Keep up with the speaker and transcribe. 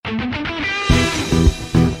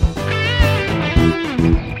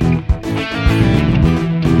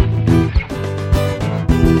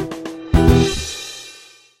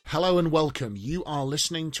Hello and welcome. You are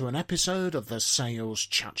listening to an episode of the Sales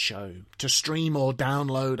Chat Show. To stream or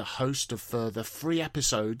download a host of further free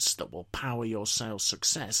episodes that will power your sales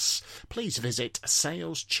success, please visit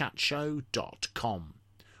saleschatshow.com.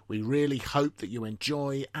 We really hope that you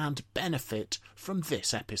enjoy and benefit from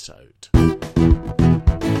this episode.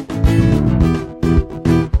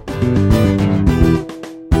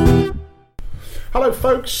 Hello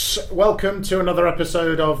folks, welcome to another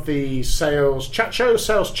episode of the Sales Chat Show,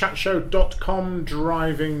 saleschatshow.com,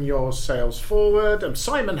 driving your sales forward. I'm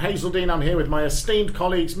Simon Hazeldine. I'm here with my esteemed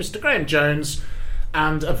colleagues, Mr. Graham Jones,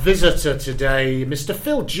 and a visitor today, Mr.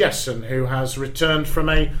 Phil Jesson, who has returned from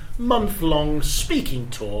a month-long speaking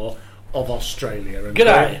tour of Australia. And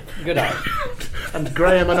Good day. And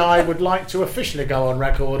Graham and I would like to officially go on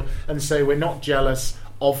record and say we're not jealous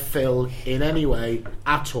of Phil in any way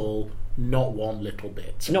at all. Not one little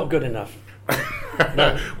bit. Not good enough.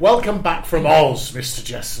 No. Welcome back from Oz, Mr.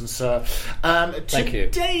 Jesson, sir. Thank you.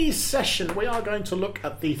 Today's session, we are going to look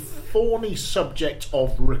at the thorny subject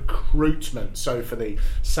of recruitment. So for the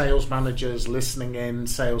sales managers listening in,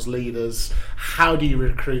 sales leaders, how do you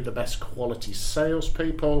recruit the best quality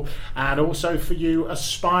salespeople? And also for you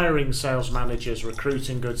aspiring sales managers,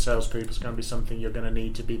 recruiting good salespeople is going to be something you're going to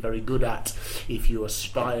need to be very good at if you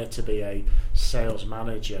aspire to be a sales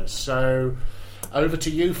manager. So over to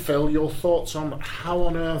you, Phil. Your thoughts on how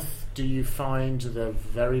on earth do you find the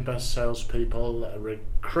very best salespeople,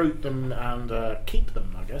 recruit them and keep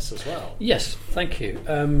them, I guess, as well? Yes, thank you.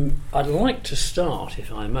 I'd like to start,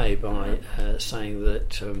 if I may, by saying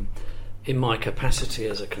that in my capacity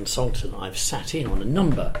as a consultant, I've sat in on a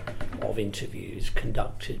number of interviews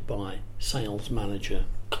conducted by sales manager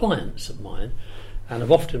clients of mine and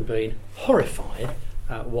have often been horrified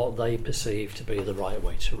at what they perceive to be the right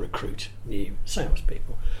way to recruit new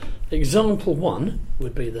salespeople. Example one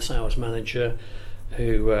would be the sales manager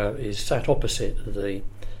who is sat opposite the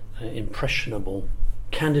impressionable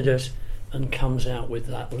candidate and comes out with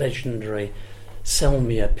that legendary "sell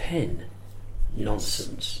me a pen"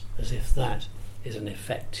 nonsense, as if that is an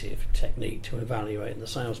effective technique to evaluate the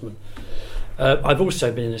salesman. I've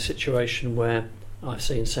also been in a situation where I've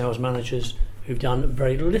seen sales managers who've done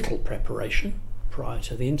very little preparation prior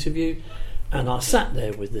to the interview, and I sat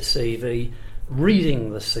there with the CV,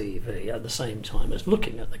 reading the CV at the same time as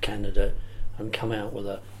looking at the candidate, and come out with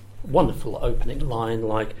a wonderful opening line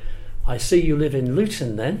like, "I see you live in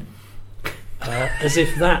Luton then," as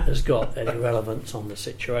if that has got any relevance on the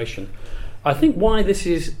situation. I think why this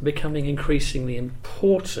is becoming increasingly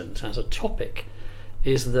important as a topic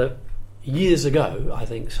is that years ago, I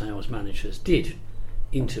think sales managers did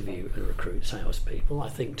interview and recruit salespeople. I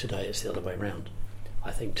think today it's the other way around. I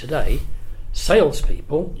think today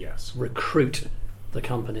salespeople recruit the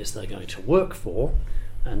companies they're going to work for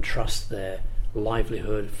and trust their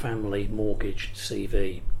livelihood, family, mortgage,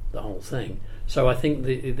 CV, the whole thing. So I think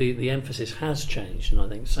the emphasis has changed, and I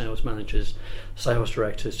think sales managers, sales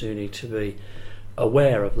directors do need to be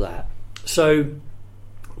aware of that. So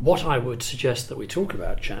what I would suggest that we talk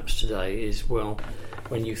about, chaps, today is, well,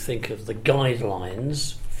 when you think of the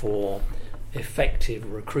guidelines for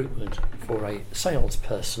effective recruitment for a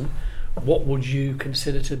salesperson, what would you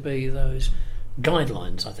consider to be those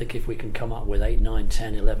guidelines? I think if we can come up with 8, 9,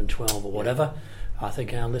 10, 11, 12 or whatever, I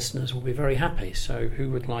think our listeners will be very happy. So who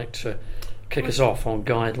would like to kick us off on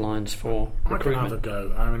guidelines for recruitment? I can have a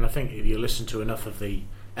go. I mean, I think if you listen to enough of the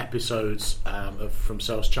episodes from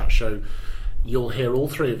Sales Chat Show, you'll hear all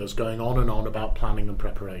three of us going on and on about planning and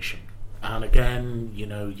preparation. And again, you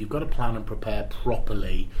know, you've got to plan and prepare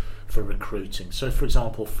properly for recruiting. So, for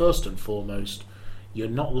example, first and foremost, you're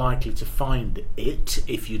not likely to find it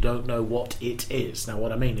if you don't know what it is. Now,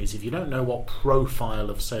 what I mean is, if you don't know what profile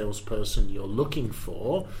of salesperson you're looking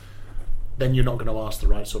for, then you're not going to ask the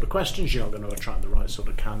right sort of questions, you're not going to attract the right sort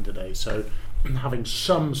of candidate. So having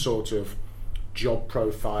some sort of job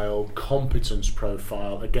profile, competence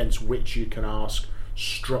profile against which you can ask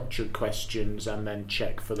structured questions and then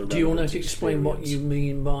check for the relevant. Do you want to explain what you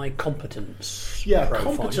mean by competence?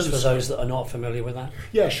 Competence for those that are not familiar with that.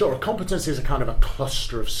 Yeah, sure. A competence is a kind of a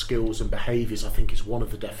cluster of skills and behaviours. I think is one of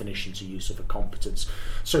the definitions you use of a competence.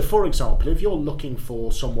 So, for example, if you're looking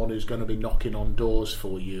for someone who's going to be knocking on doors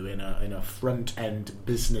for you in a front end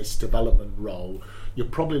business development role, you're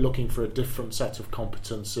probably looking for a different set of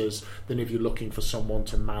competences than if you're looking for someone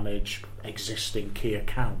to manage existing key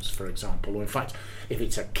accounts, for example. Or in fact, if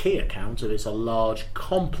it's a key account, if it's a large,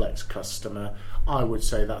 complex customer, I would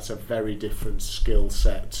say that's a very different skill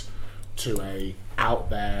set to a out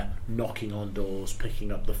there knocking on doors,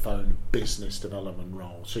 picking up the phone business development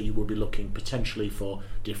role. So you will be looking potentially for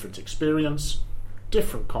different experience,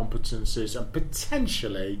 different competencies and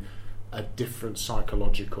potentially a different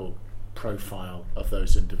psychological profile of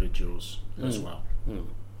those individuals as well.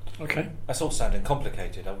 Okay. That's all sounding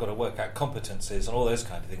complicated. I've got to work out competencies and all those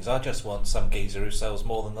kind of things. I just want some geezer who sells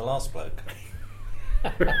more than the last bloke.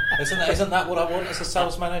 Isn't that what I want as a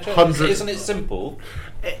sales manager? Isn't it simple?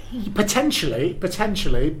 Potentially,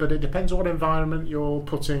 but it depends on what environment you're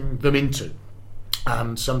putting them into.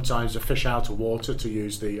 And sometimes a fish out of water, to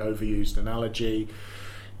use the overused analogy.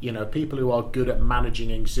 You know, people who are good at managing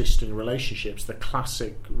existing relationships, the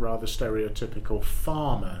classic, rather stereotypical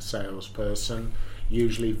farmer salesperson,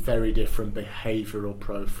 usually very different behavioural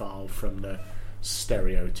profile from the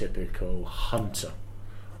stereotypical hunter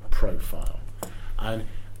profile. And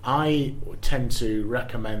I tend to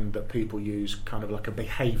recommend that people use kind of like a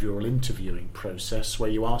behavioural interviewing process where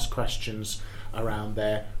you ask questions around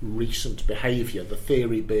their recent behaviour, the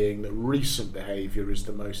theory being that recent behaviour is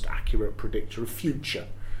the most accurate predictor of future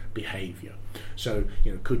behaviour. So,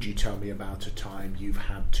 you know, could you tell me about a time you've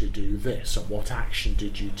had to do this, and what action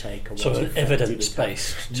did you take? And so what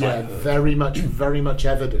evidence-based. Yeah, very much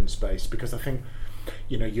evidence-based, because I think,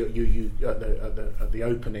 you know, you at the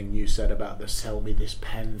opening you said about the sell me this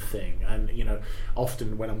pen thing, and you know,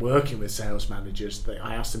 often when I'm working with sales managers,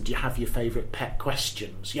 I ask them, do you have your favourite pet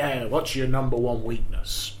questions? Yeah, what's your number one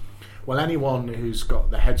weakness? Well, anyone who's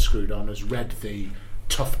got their head screwed on has read the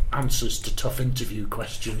Tough Answers to Tough Interview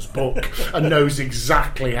Questions book and knows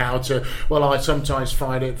exactly how to. Well, I sometimes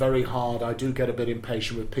find it very hard. I do get a bit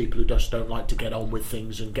impatient with people who just don't like to get on with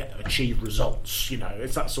things and achieve results. You know,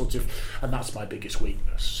 it's that sort of, and that's my biggest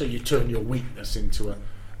weakness. So you turn your weakness into a.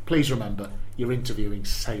 Please remember, you're interviewing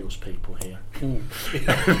salespeople here.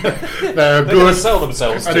 They're going to sell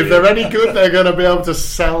themselves and to if you. they're any good, they're going to be able to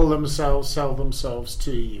sell themselves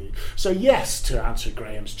to you. So yes, to answer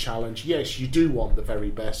Graham's challenge, yes, you do want the very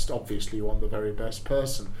best. Obviously, you want the very best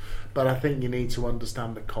person. But I think you need to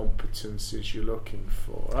understand the competencies you're looking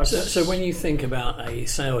for. So when you think about a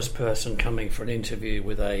salesperson coming for an interview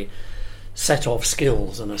with a set of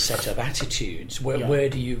skills and a set of attitudes, where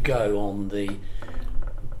do you go on the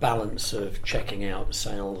balance of checking out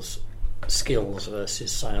sales skills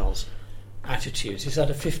versus sales attitudes? Is that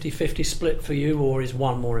a 50-50 split for you, or is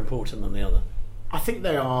one more important than the other? I think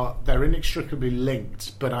they're inextricably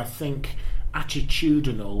linked, but I think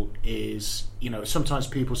attitudinal is, you know, sometimes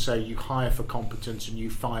people say you hire for competence and you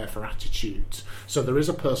fire for attitudes. So there is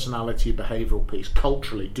a personality behavioural piece.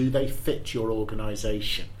 Culturally, do they fit your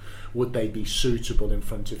organisation? Would they be suitable in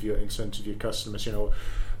front of your customers? You know,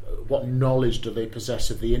 what knowledge do they possess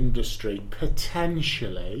of the industry?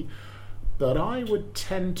 Potentially, but I would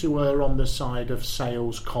tend to err on the side of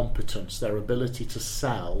sales competence, their ability to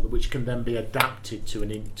sell, which can then be adapted to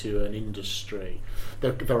an industry.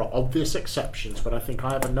 There are obvious exceptions, but I think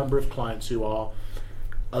I have a number of clients who are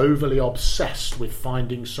overly obsessed with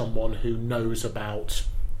finding someone who knows about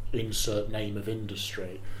insert name of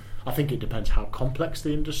industry. I think it depends how complex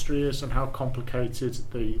the industry is and how complicated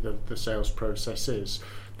the sales process is.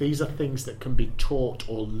 These are things that can be taught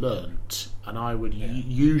or learnt, and I would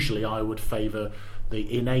usually favour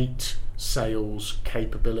the innate sales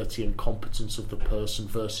capability and competence of the person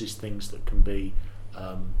versus things that can be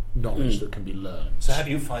knowledge that can be learned. So how do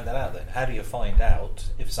you find that out then? How do you find out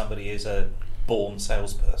if somebody is a born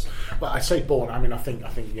salesperson? Well, I say born. I mean, I think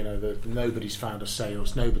you know that nobody's found a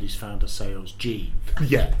sales gene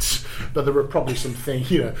yet, but there are probably some things,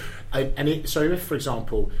 you know. So if, for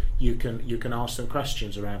example, you can ask them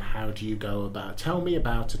questions around how do you go about. Tell me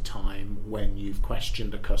about a time when you've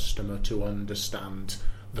questioned a customer to understand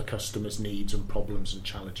the customer's needs and problems and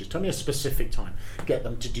challenges. Tell me a specific time. Get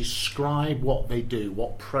them to describe what they do,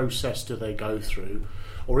 what process do they go through,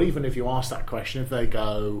 or even if you ask that question, if they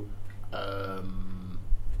go.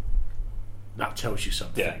 That tells you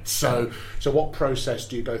something. Yeah. So what process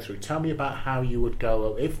do you go through? Tell me about how you would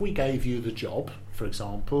go. If we gave you the job, for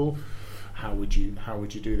example, how would you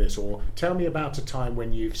do this? Or tell me about a time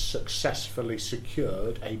when you've successfully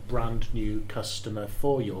secured a brand new customer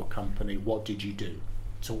for your company. What did you do?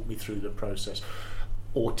 Talk me through the process.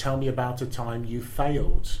 Or tell me about a time you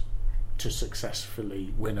failed to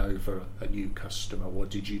successfully win over a new customer. What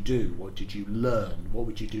did you do? What did you learn? What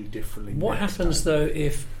would you do differently? What happens though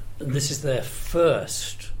if this is their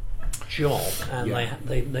first job and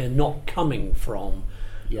they're not coming from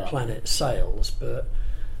Planet Sales, but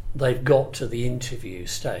they've got to the interview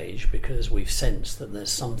stage because we've sensed that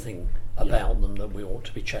there's something about them that we ought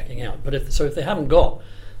to be checking out. But if they haven't got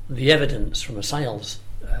the evidence from a sales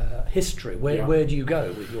history, where do you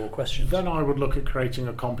go with your questions? Then I would look at creating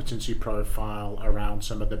a competency profile around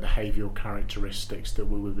some of the behavioural characteristics that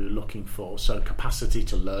we would be looking for. So capacity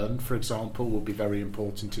to learn, for example, will be very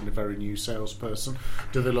important in a very new salesperson.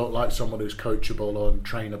 Do they look like someone who's coachable and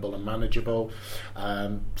trainable and manageable?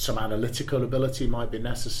 Some analytical ability might be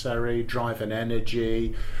necessary, drive and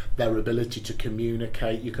energy, their ability to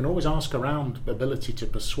communicate. You can always ask around ability to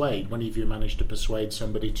persuade. When have you managed to persuade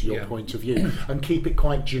somebody to your point of view? And keep it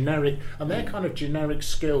quite generic. And they're kind of generic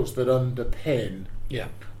skills that underpin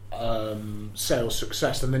sales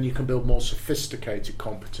success, and then you can build more sophisticated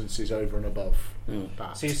competencies over and above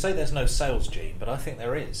that. So you say there's no sales gene, but I think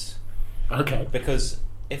there is. Okay. Because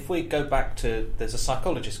if we go back to, there's a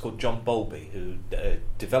psychologist called John Bowlby who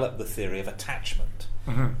developed the theory of attachment.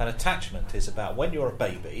 And attachment is about when you're a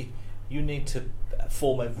baby, you need to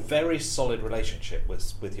form a very solid relationship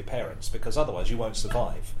with your parents, because otherwise you won't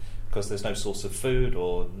survive, because there's no source of food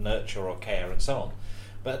or nurture or care and so on.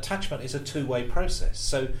 But attachment is a two-way process.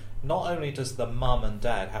 So not only does the mum and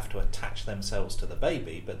dad have to attach themselves to the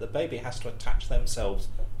baby, but the baby has to attach themselves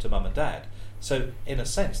to mum and dad. So in a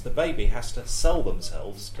sense, the baby has to sell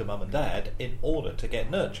themselves to mum and dad in order to get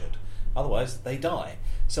nurtured. Otherwise, they die.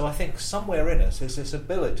 So I think somewhere in us is this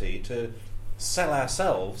ability to sell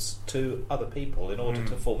ourselves to other people in order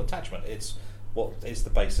to form attachment. It's what is the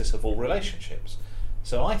basis of all relationships.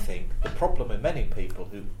 So I think the problem with many people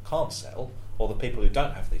who can't sell, or the people who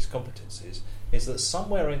don't have these competencies, is that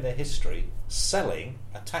somewhere in their history, selling,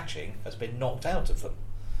 attaching, has been knocked out of them.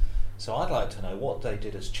 So I'd like to know what they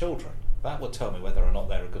did as children. That would tell me whether or not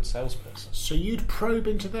they're a good salesperson. So you'd probe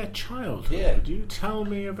into their childhood? Yeah. Do you tell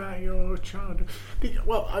me about your childhood?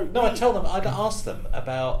 I'd tell them, I'd ask them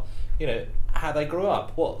about, how they grew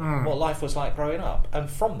up, what life was like growing up, and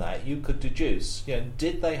from that you could deduce,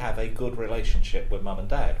 did they have a good relationship with mum and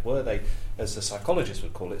dad? Were they, as the psychologist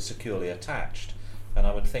would call it, securely attached? And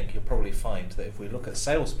I would think you'll probably find that if we look at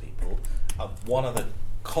salespeople, one of the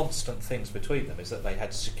constant things between them is that they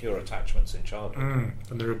had secure attachments in childhood.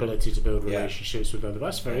 And their ability to build relationships with others.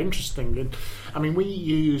 That's very interesting. And, I mean, we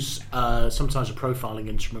use sometimes a profiling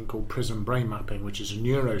instrument called Prism Brain Mapping, which is a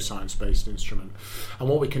neuroscience-based instrument. And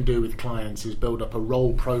what we can do with clients is build up a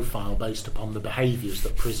role profile based upon the behaviours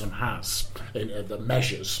that Prism has, that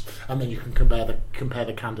measures, and then you can compare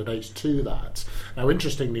the candidates to that. Now,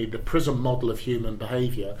 interestingly, the Prism model of human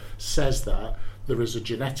behaviour says that there is a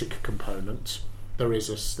genetic component, there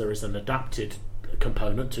is an adapted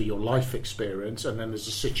component to your life experience, and then there's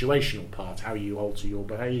a situational part, how you alter your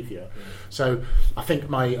behaviour. So I think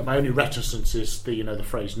my only reticence is the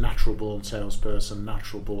phrase natural born salesperson,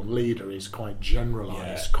 natural born leader is quite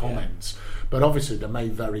generalised comments. But obviously there may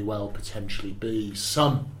very well potentially be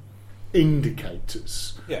some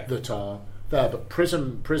indicators that are there. But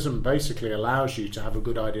Prism basically allows you to have a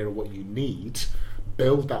good idea of what you need,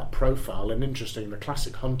 build that profile. And interesting, the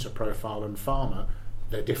classic hunter profile and farmer,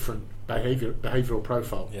 they're different behavioural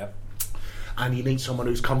profile. And you need someone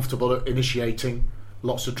who's comfortable at initiating,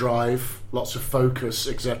 lots of drive, lots of focus,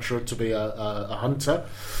 etc., to be a hunter.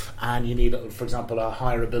 And you need, for example, a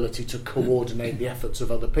higher ability to coordinate the efforts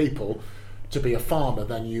of other people to be a farmer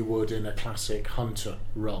than you would in a classic hunter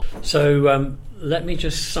role. So let me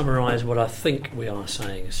just summarise what I think we are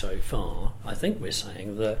saying so far. I think we're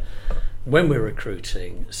saying that when we're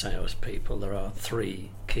recruiting salespeople, there are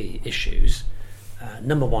three key issues.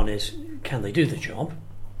 Number one is, can they do the job?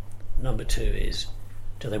 Number two is,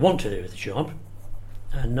 do they want to do the job?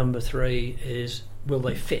 And number three is, will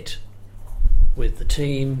they fit with the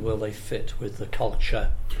team? Will they fit with the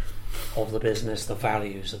culture of the business, the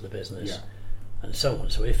values of the business, and so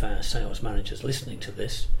on? So if our sales managers listening to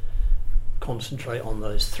this concentrate on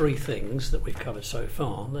those three things that we've covered so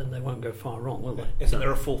far, then they won't go far wrong, will they? Isn't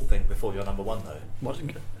there a fourth thing before you're number one, though? What?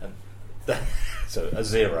 So a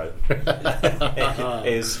zero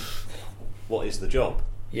is, what is the job?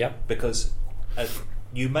 Yep. Because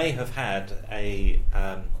you may have had a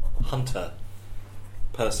hunter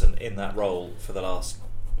person in that role for the last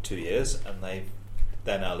 2 years, and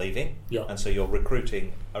they're now leaving, and so you're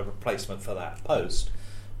recruiting a replacement for that post.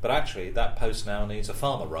 But actually, that post now needs a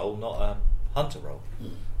farmer role, not a hunter role.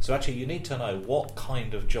 So actually, you need to know what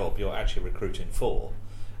kind of job you're actually recruiting for.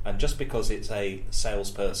 And just because it's a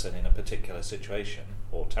salesperson in a particular situation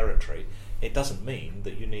or territory, it doesn't mean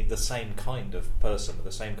that you need the same kind of person with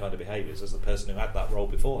the same kind of behaviours as the person who had that role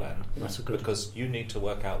beforehand. That's a good. Because you need to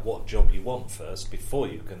work out what job you want first before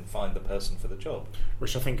you can find the person for the job.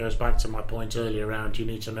 Which I think goes back to my point earlier around you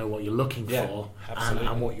need to know what you're looking for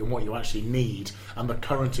and what you actually need. And the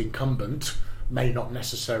current incumbent may not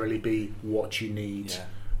necessarily be what you need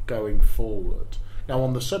going forward. Now,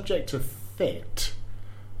 on the subject of fit,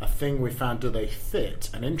 a thing we found, do they fit?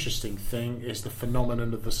 An interesting thing is the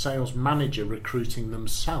phenomenon of the sales manager recruiting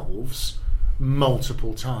themselves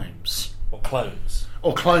multiple times. Or clones.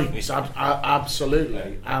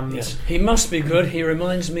 Absolutely. And Yes. He must be good. He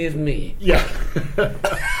reminds me of me. yeah.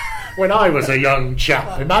 When I was a young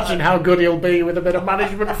chap, imagine how good he'll be with a bit of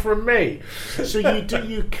management from me. So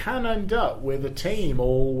you can end up with a team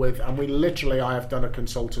all with, and I have done a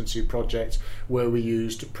consultancy project where we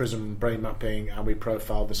used Prism brain mapping, and we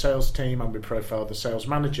profiled the sales team and we profiled the sales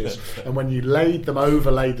managers. And when you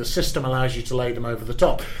overlaid, the system allows you to lay them over the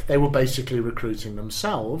top. They were basically recruiting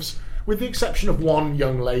themselves, with the exception of one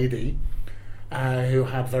young lady who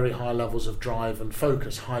had very high levels of drive and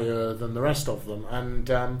focus, higher than the rest of them. And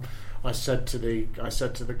I said to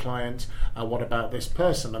the client, "What about this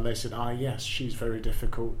person?" And they said, "Yes, she's very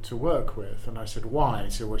difficult to work with." And I said, "Why?" They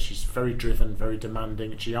said, "Well, she's very driven, very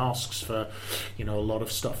demanding, and she asks for, a lot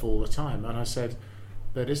of stuff all the time." And I said,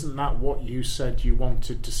 "But isn't that what you said you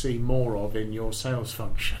wanted to see more of in your sales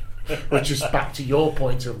function?" Which is back to your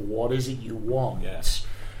point of what is it you want. Yeah.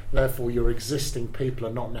 Therefore, your existing people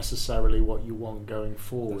are not necessarily what you want going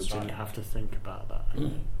forwards, That's right. and you have to think about that.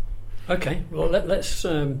 Okay, well, let's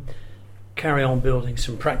carry on building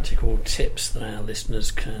some practical tips that our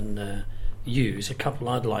listeners can use. A couple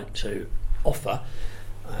I'd like to offer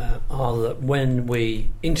are that when we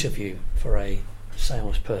interview for a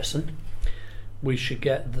salesperson, we should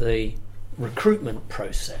get the recruitment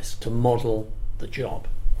process to model the job.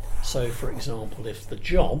 So, for example, if the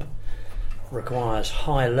job requires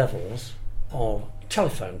high levels of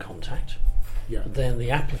telephone contact, Yeah. then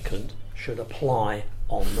the applicant should apply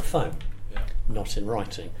on the phone, not in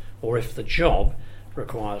writing. Or if the job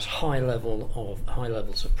requires high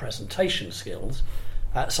levels of presentation skills,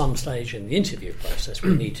 at some stage in the interview process,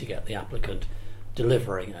 we need to get the applicant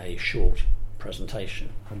delivering a short presentation.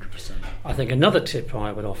 100%. I think another tip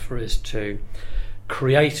I would offer is to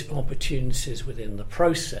create opportunities within the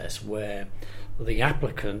process where the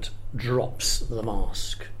applicant drops the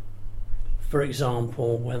mask. For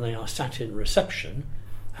example, when they are sat in reception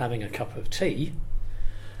having a cup of tea,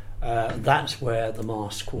 that's where the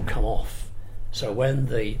mask will come off. So when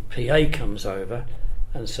the PA comes over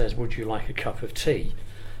and says, "Would you like a cup of tea?"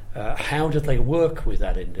 How do they work with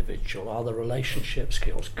that individual? Are the relationship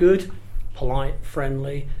skills good, polite,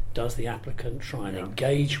 friendly? Does the applicant try and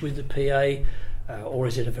engage with the PA? Or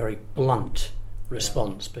is it a very blunt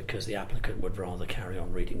response because the applicant would rather carry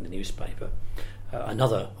on reading the newspaper?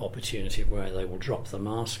 Another opportunity where they will drop the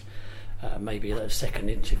mask, maybe at a second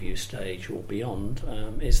interview stage or beyond,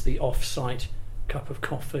 is the off-site cup of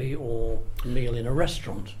coffee or meal in a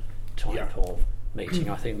restaurant type of meeting.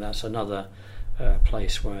 I think that's another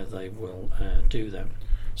place where they will do that.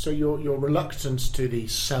 So your reluctance to the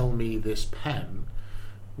 "sell me this pen"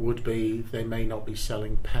 would be they may not be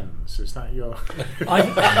selling pens. Is that your...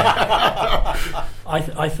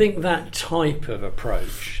 I think that type of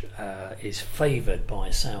approach is favoured by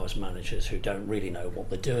sales managers who don't really know what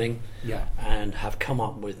they're doing and have come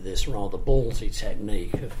up with this rather ballsy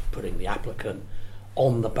technique of putting the applicant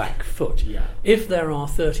on the back foot. Yeah. If there are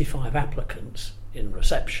 35 applicants in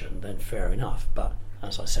reception, then fair enough. But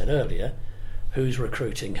as I said earlier, who's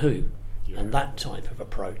recruiting who? Yeah. And that type of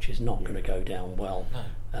approach is not going to go down well. No.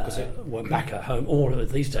 We're back at home, or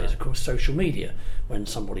these days, of course, social media. When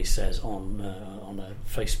somebody says on a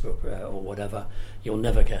Facebook or whatever, "You'll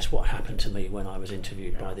never guess what happened to me when I was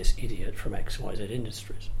interviewed by this idiot from XYZ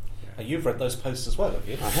Industries." You've read those posts as well, have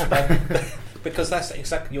you? I have. Because that's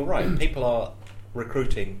exactly, you're right. People are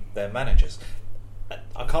recruiting their managers.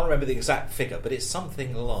 I can't remember the exact figure, but it's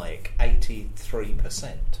something like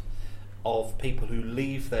 83% of people who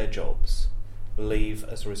leave their jobs leave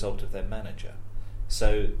as a result of their manager.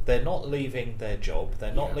 So they're not leaving their job,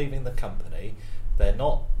 they're not leaving the company, they're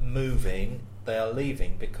not moving, they are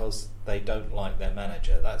leaving because they don't like their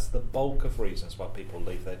manager. That's the bulk of reasons why people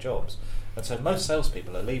leave their jobs. And so most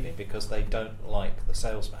salespeople are leaving because they don't like the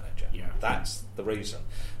sales manager. Yeah. That's the reason.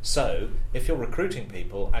 So if you're recruiting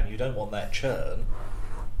people and you don't want that churn,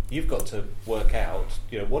 you've got to work out,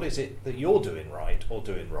 what is it that you're doing right or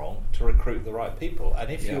doing wrong to recruit the right people. And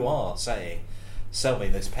if you are saying, "Sell me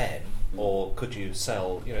this pen," or could you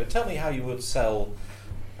sell, tell me how you would sell,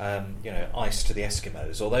 ice to the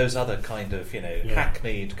Eskimos, or those other kind of,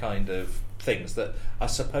 hackneyed kind of things that are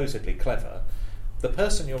supposedly clever. The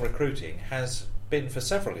person you're recruiting has been for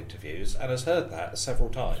several interviews and has heard that several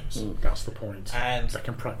times. That's the point. And they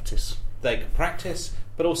can practice. They can practice,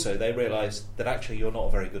 but also they realise that actually you're not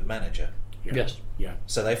a very good manager. Yeah. Yes. Yeah.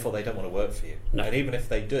 So therefore they don't want to work for you. No. And even if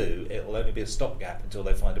they do, it'll only be a stopgap until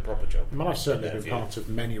they find a proper job. Well, I've certainly in their been view. part of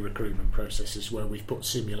many recruitment processes where we've put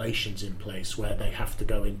simulations in place where they have to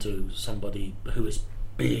go into somebody who is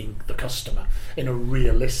being the customer in a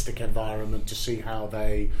realistic environment to see how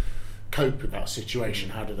they cope with that situation.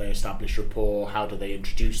 How do they establish rapport? How do they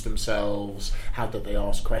introduce themselves? How do they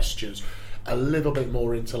ask questions? A little bit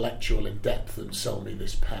more intellectual in depth than sell me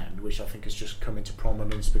this pen, which I think has just come into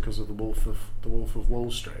prominence because of the Wolf of Wall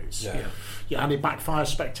Street. Yeah. And it backfires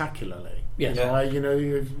spectacularly. Yes.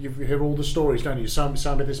 You hear all the stories, don't you?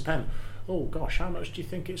 Sell me this pen. Oh gosh, how much do you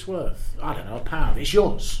think it's worth? I don't know, £1. It's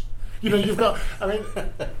yours. You've got. I mean,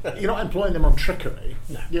 you're not employing them on trickery.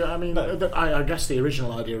 No. Yeah, I mean, No. I guess the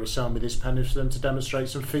original idea of selling me this pen is for them to demonstrate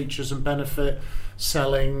some features and benefit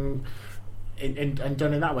selling, and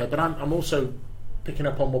done in that way. But I'm also picking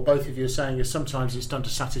up on what both of you are saying is sometimes it's done to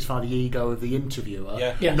satisfy the ego of the interviewer,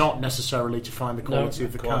 Yeah. Yes. not necessarily to find the quality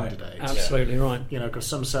of the quite. candidate. Absolutely right. Because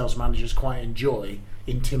some sales managers quite enjoy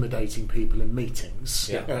intimidating people in meetings,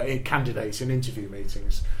 Yeah. candidates in interview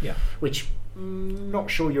meetings, Yeah. which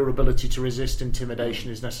not sure your ability to resist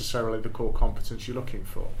intimidation is necessarily the core competence you're looking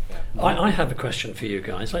for. Yeah. I have a question for you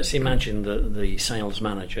guys. Let's imagine that the sales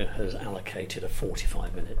manager has allocated a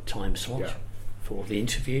 45-minute time slot Yeah. for the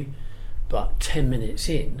interview, but 10 minutes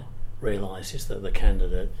in realises that the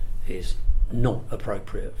candidate is not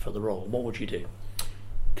appropriate for the role. What would you do?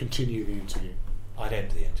 Continue the interview. I'd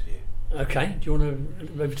end the interview. Okay, do you want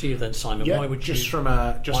to over to you then, Simon? Yeah, Why would just you? from a why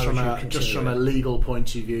would you just from continue a it? legal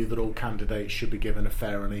point of view, that all candidates should be given a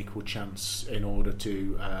fair and equal chance in order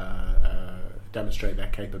to demonstrate their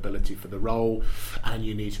capability for the role, and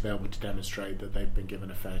you need to be able to demonstrate that they've been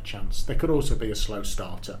given a fair chance. There could also be a slow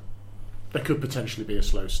starter. There could potentially be a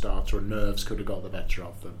slow starter, and nerves could have got the better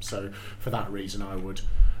of them. So, for that reason, I would.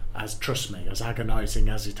 Trust me, as agonising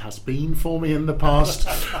as it has been for me in the past,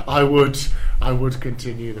 I would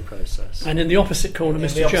continue the process. And in the opposite corner,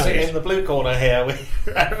 Mr. Jones. In the blue corner here,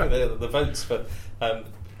 the votes for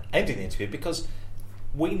ending the interview, because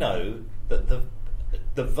we know that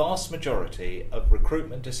the vast majority of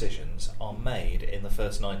recruitment decisions are made in the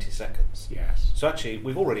first 90 seconds. Yes. So actually,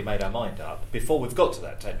 we've already made our mind up before we've got to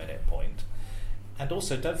that 10-minute point. And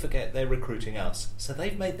also, don't forget, they're recruiting us, so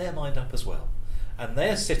they've made their mind up as well. And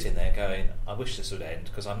they're sitting there going, I wish this would end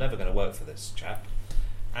because I'm never going to work for this chap.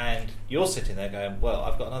 And you're sitting there going, well,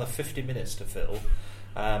 I've got another 50 minutes to fill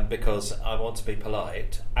because I want to be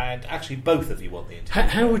polite. And actually, both of you want the interview.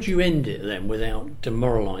 How would you end it then without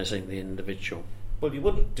demoralising the individual? Well, you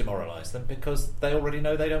wouldn't demoralise them because they already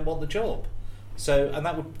know they don't want the job. So, and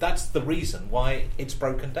that's the reason why it's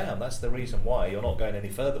broken down. That's the reason why you're not going any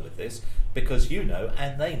further with this, because you know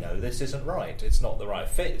and they know this isn't right. It's not the right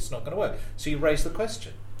fit. It's not going to work. So you raise the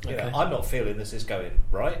question. You know, Okay. I'm not feeling this is going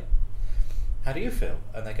right. How do you feel?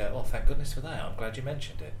 And they go, oh, thank goodness for that. I'm glad you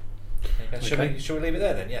mentioned it. And you go, Okay. shall we leave it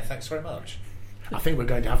there then? Yeah, thanks very much. I think we're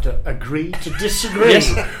going to have to agree to disagree.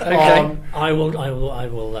 Yes. Okay. on- I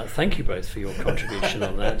will. Thank you both for your contribution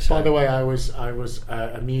on that. By the way, I was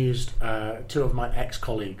amused. Two of my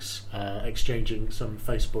ex-colleagues exchanging some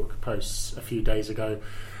Facebook posts a few days ago.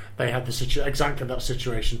 They had exactly that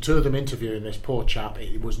situation. Two of them interviewing this poor chap.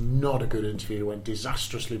 It was not a good interview. It went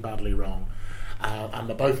disastrously badly wrong,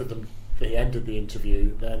 and both of them. They ended the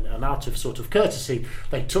interview, then, and out of sort of courtesy,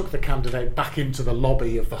 they took the candidate back into the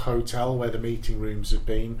lobby of the hotel where the meeting rooms had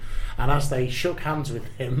been. And as they shook hands with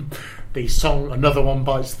him, the song "Another One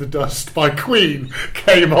Bites the Dust" by Queen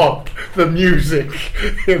came on, the music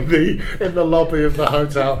in the lobby of the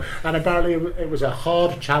hotel. And apparently, it was a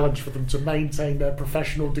hard challenge for them to maintain their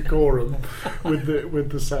professional decorum with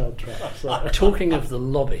the soundtrack. So. Talking of the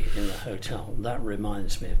lobby in the hotel, that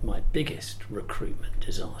reminds me of my biggest recruitment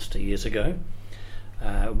disaster years ago,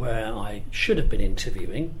 where I should have been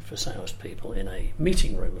interviewing for salespeople in a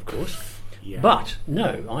meeting room, of course. Yeah. But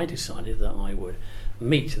no, I decided that I would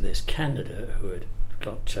meet this candidate who had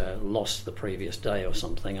got lost the previous day or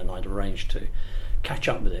something, and I'd arranged to catch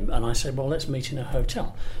up with him. And I said, well, let's meet in a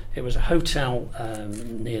hotel. It was a hotel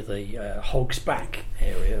near the Hog's Back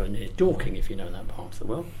area, near Dorking, if you know that part of the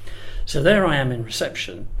world. So there I am in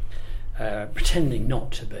reception, pretending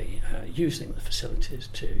not to be using the facilities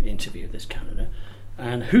to interview this candidate.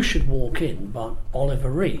 And who should walk in but Oliver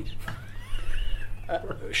Reed?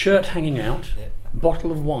 Shirt hanging out,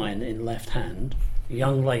 bottle of wine in left hand,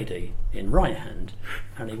 young lady in right hand,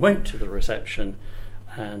 and he went to the reception,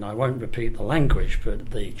 and I won't repeat the language,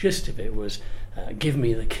 but the gist of it was, give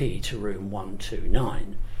me the key to room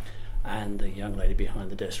 129. And the young lady behind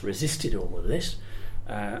the desk resisted all of this,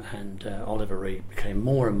 and Oliver Reed became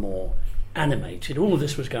more and more animated. All of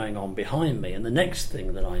this was going on behind me, and the next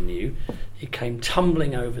thing that I knew, he came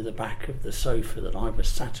tumbling over the back of the sofa that I was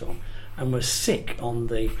sat on and was sick on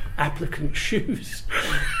the applicant's shoes.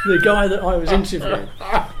 The guy that I was interviewing.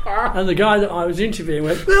 And the guy that I was interviewing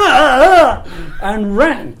went, and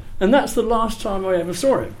ran. And that's the last time I ever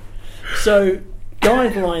saw him. So,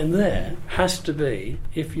 guideline there has to be,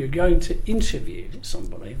 if you're going to interview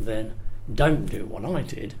somebody, then don't do what I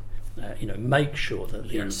did. Make sure that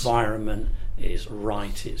the environment is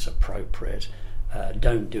right, it's appropriate.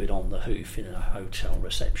 Don't do it on the hoof in a hotel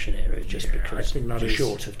reception area just because you're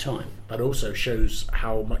short of time. That also shows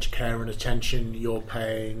how much care and attention you're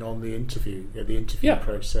paying on the interview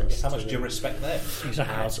process. How much do you respect them?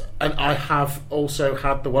 Exactly. And I have also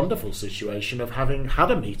had the wonderful situation of having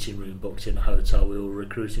had a meeting room booked in a hotel. We were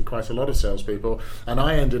recruiting quite a lot of salespeople, and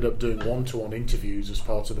I ended up doing one-to-one interviews as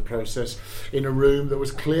part of the process in a room that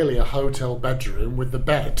was clearly a hotel bedroom with the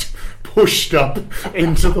bed pushed up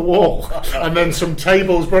into the wall, and then some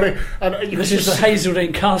tables brought in. And this is the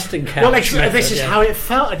Hazelden casting couch. Well, this is how it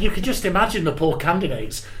felt, and you could just imagine the poor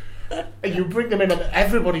candidates. You bring them in, and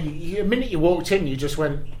everybody, the minute you walked in, you just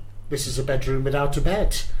went, "This is a bedroom without a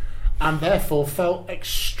bed," and therefore felt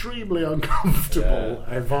extremely uncomfortable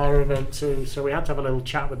environment too. So we had to have a little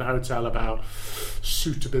chat with the hotel about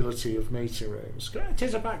suitability of meeting rooms. It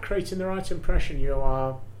is about creating the right impression. You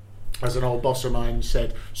are, as an old boss of mine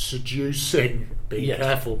said, seducing. Be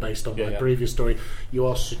careful, based on my previous story. You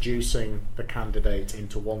are seducing the candidate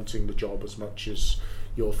into wanting the job as much as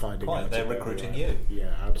you're finding out. They're recruiting you.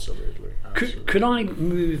 Yeah, absolutely. Could I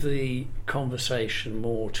move the conversation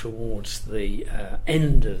more towards the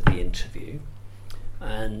end of the interview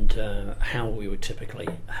and how we would typically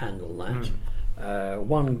handle that?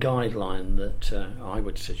 One guideline that I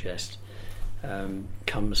would suggest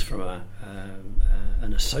comes from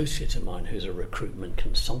an associate of mine who's a recruitment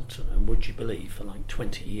consultant, and would you believe, for like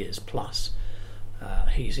 20 years plus,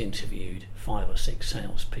 he's interviewed 5 or 6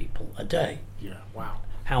 salespeople a day. Yeah, wow.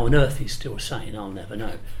 How on earth he's still sane, I'll never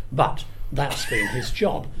know. But that's been his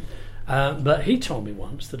job. But he told me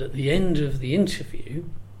once that at the end of the interview,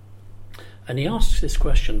 and he asks this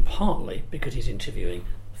question partly because he's interviewing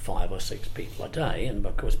 5 or 6 people a day, and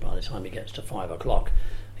of course by the time he gets to 5 o'clock,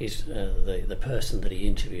 he's the person that he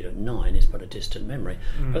interviewed at 9 is but a distant memory.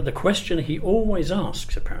 But the question he always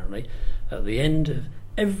asks, apparently, at the end of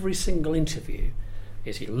every single interview,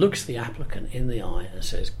 is he looks the applicant in the eye and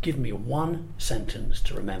says, "Give me one sentence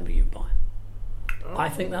to remember you by." I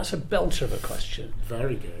think that's a belter of a question.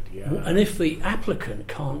 Very good, yeah. And if the applicant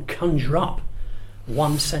can't conjure up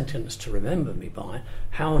one sentence to remember me by,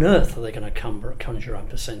 how on earth are they going to conjure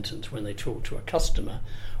up a sentence when they talk to a customer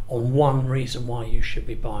on one reason why you should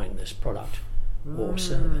be buying this product or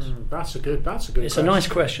service? That's a good It's question. a nice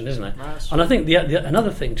question, isn't it? And I think the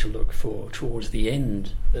another thing to look for towards the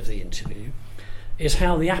end of the interview is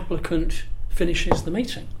how the applicant finishes the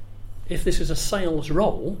meeting. If this is a sales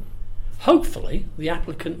role, hopefully the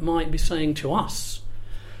applicant might be saying to us,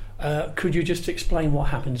 could you just explain what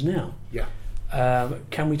happens now? Yeah.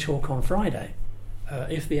 Can we talk on Friday?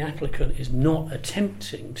 If the applicant is not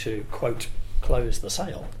attempting to, quote, close the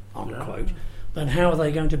sale, unquote, then how are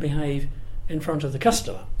they going to behave in front of the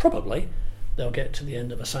customer? Probably they'll get to the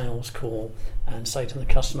end of a sales call and say to the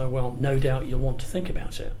customer, well, no doubt you'll want to think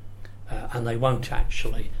about it. And they won't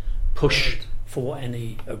actually push for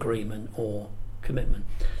any agreement or commitment.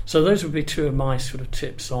 So those would be 2 of my sort of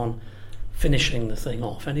tips on finishing the thing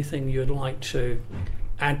off. Anything you'd like to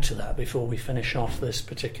add to that before we finish off this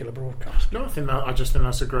particular broadcast? No, I just think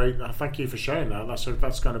that's a great. Thank you for sharing that.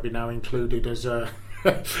 That's going to be now included as a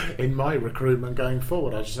in my recruitment going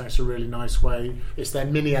forward. I just think it's a really nice way. It's their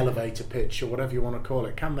mini elevator pitch or whatever you want to call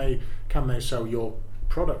it. Can they sell your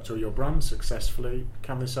product or your brand successfully?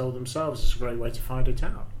 Can they sell themselves? It's a great way to find it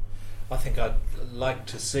out. I think I'd like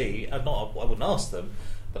to see, I wouldn't ask them,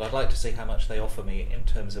 but I'd like to see how much they offer me in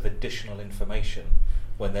terms of additional information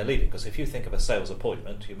when they're leaving. Because if you think of a sales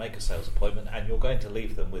appointment, you make a sales appointment and you're going to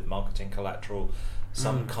leave them with marketing collateral,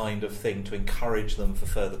 some kind of thing to encourage them for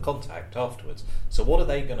further contact afterwards. So what are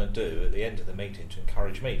they going to do at the end of the meeting to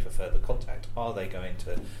encourage me for further contact? Are they going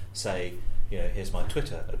to say, here's my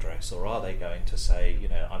Twitter address, or are they going to say,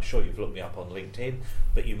 I'm sure you've looked me up on LinkedIn,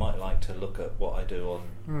 but you might like to look at what I do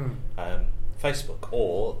on Facebook,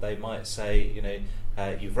 or they might say,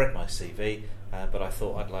 you've read my CV, but I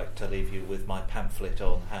thought I'd like to leave you with my pamphlet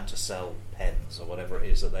on how to sell pens, or whatever it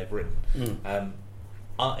is that they've written.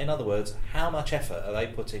 In other words, how much effort are they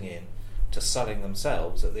putting in to selling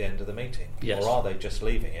themselves at the end of the meeting? Yes. Or are they just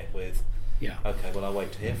leaving it with, Yeah. Okay, well, I'll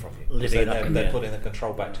wait to hear from you. Living it up, They're yeah. putting the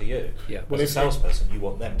control back to you. Yeah. Well, as a salesperson, you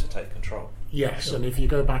want them to take control. Yes, Sure. and if you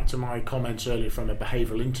go back to my comments earlier from a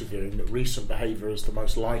behavioural interviewing, that recent behaviour is the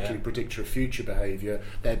most likely predictor of future behaviour.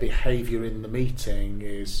 Their behaviour in the meeting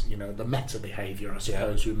is, the meta behaviour, I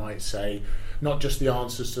suppose we might say. Not just the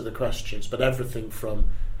answers to the questions, but everything from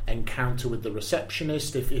encounter with the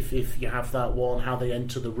receptionist, if you have that one, how they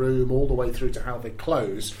enter the room, all the way through to how they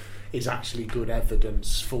close, is actually good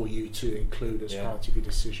evidence for you to include as part of your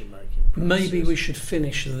decision making process. Maybe we should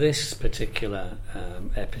finish this particular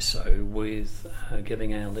episode with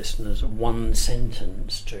giving our listeners one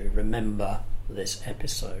sentence to remember this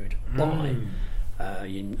episode by.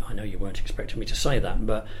 I know you weren't expecting me to say that,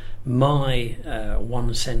 but my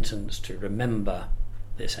one sentence to remember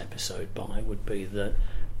this episode by would be that,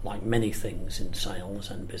 like many things in sales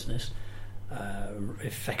and business,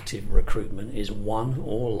 effective recruitment is won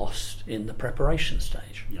or lost in the preparation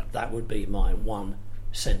stage. Yeah. That would be my one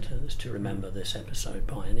sentence to remember this episode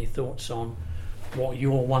by. Any thoughts on what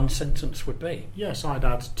your one sentence would be? Yes, I'd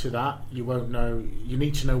add to that. You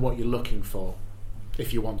need to know what you're looking for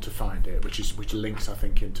if you want to find it, which links, I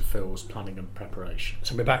think, into Phil's planning and preparation.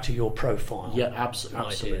 So we're back to your profile. Yeah,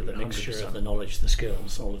 absolutely. Idea, the mixture 100%. of the knowledge, the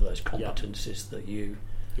skills, all of those competencies that you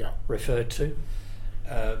referred to.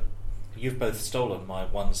 You've both stolen my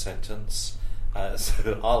one sentence,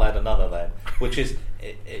 so I'll add another then, which is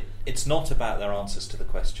it's not about their answers to the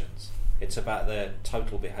questions. It's about their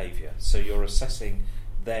total behaviour. So you're assessing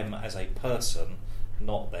them as a person,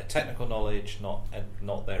 not their technical knowledge, not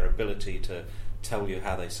their ability to tell you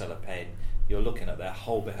how they sell a pen. You're looking at their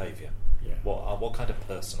whole behaviour. Yeah. What kind of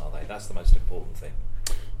person are they? That's the most important thing.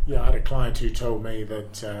 Yeah, I had a client who told me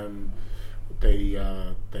that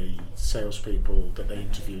the salespeople that they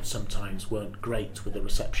interviewed sometimes weren't great with the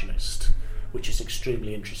receptionist, which is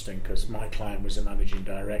extremely interesting because my client was a managing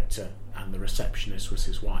director and the receptionist was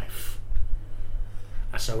his wife.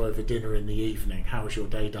 So over dinner in the evening, how was your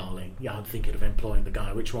day, darling? Yeah, I'm thinking of employing the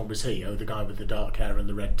guy. Which one was he? Oh, the guy with the dark hair and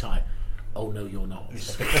the red tie. Oh no, you're not.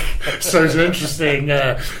 So it's an interesting.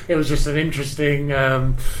 It was just an interesting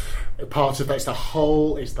part of that. It's the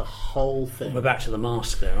whole thing. We're back to the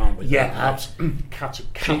mask there, aren't we? Yeah,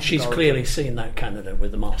 absolutely. She's clearly seen that candidate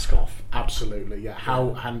with the mask off. Absolutely, yeah.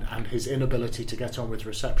 How and his inability to get on with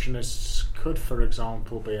receptionists could, for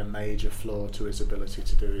example, be a major flaw to his ability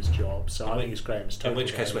to do his job. So I think it's great. In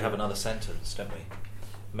which case, we have another sentence, don't we?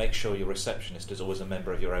 Make sure your receptionist is always a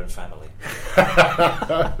member of your own family. And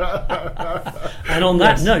on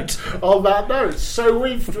that note, so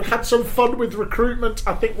we've had some fun with recruitment.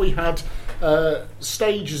 I think we had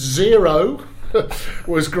stage 0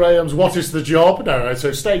 was Graham's what is the job? No,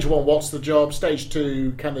 so stage 1, what's the job? Stage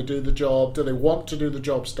 2, can they do the job? Do they want to do the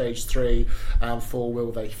job? Stage 3 and 4,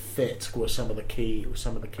 will they fit? Were some of the key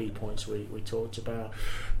points we talked about,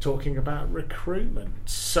 talking about recruitment.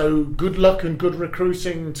 So good luck and good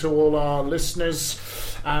recruiting to all our listeners.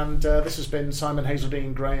 And this has been Simon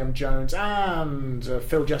Hazeldine, Graham Jones, and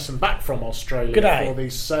Phil Jesson back from Australia for the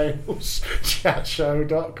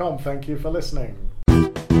SalesChatShow.com. Thank you for listening.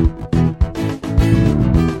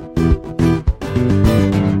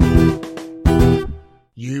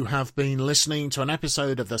 You have been listening to an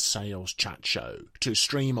episode of the Sales Chat Show. To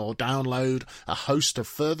stream or download a host of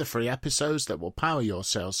further free episodes that will power your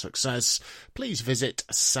sales success, please visit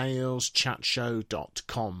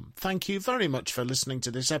saleschatshow.com. Thank you very much for listening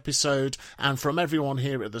to this episode, and from everyone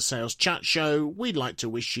here at the Sales Chat Show, we'd like to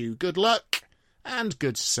wish you good luck and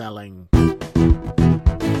good selling.